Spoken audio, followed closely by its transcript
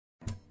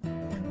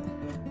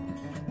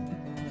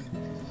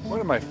One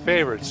of my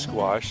favorite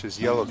squash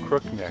is yellow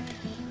crookneck.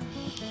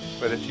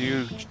 But if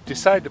you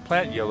decide to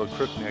plant yellow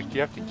crookneck, you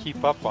have to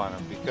keep up on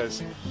them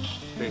because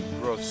they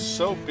grow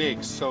so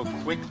big so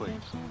quickly.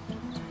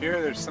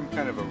 Here there's some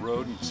kind of a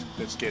rodent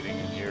that's getting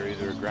in here,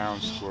 either a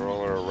ground squirrel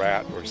or a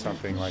rat or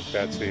something like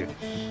that, so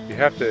you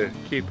have to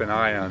keep an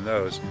eye on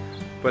those.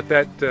 But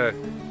that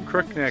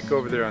crookneck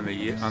over there on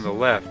the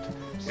left,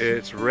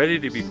 it's ready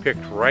to be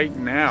picked right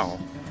now,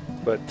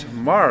 but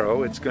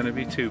tomorrow it's going to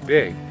be too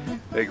big.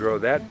 They grow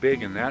that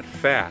big and that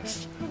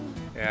fast,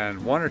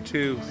 and 1 or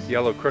 2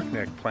 yellow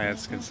crookneck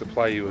plants can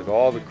supply you with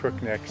all the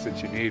crooknecks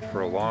that you need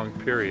for a long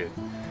period.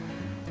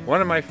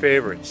 One of my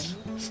favorites.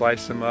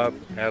 Slice them up,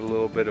 add a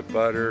little bit of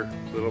butter,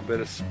 a little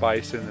bit of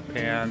spice in the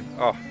pan.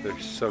 Oh, they're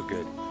so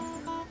good.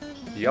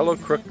 Yellow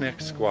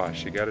crookneck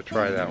squash, you got to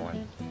try that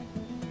one.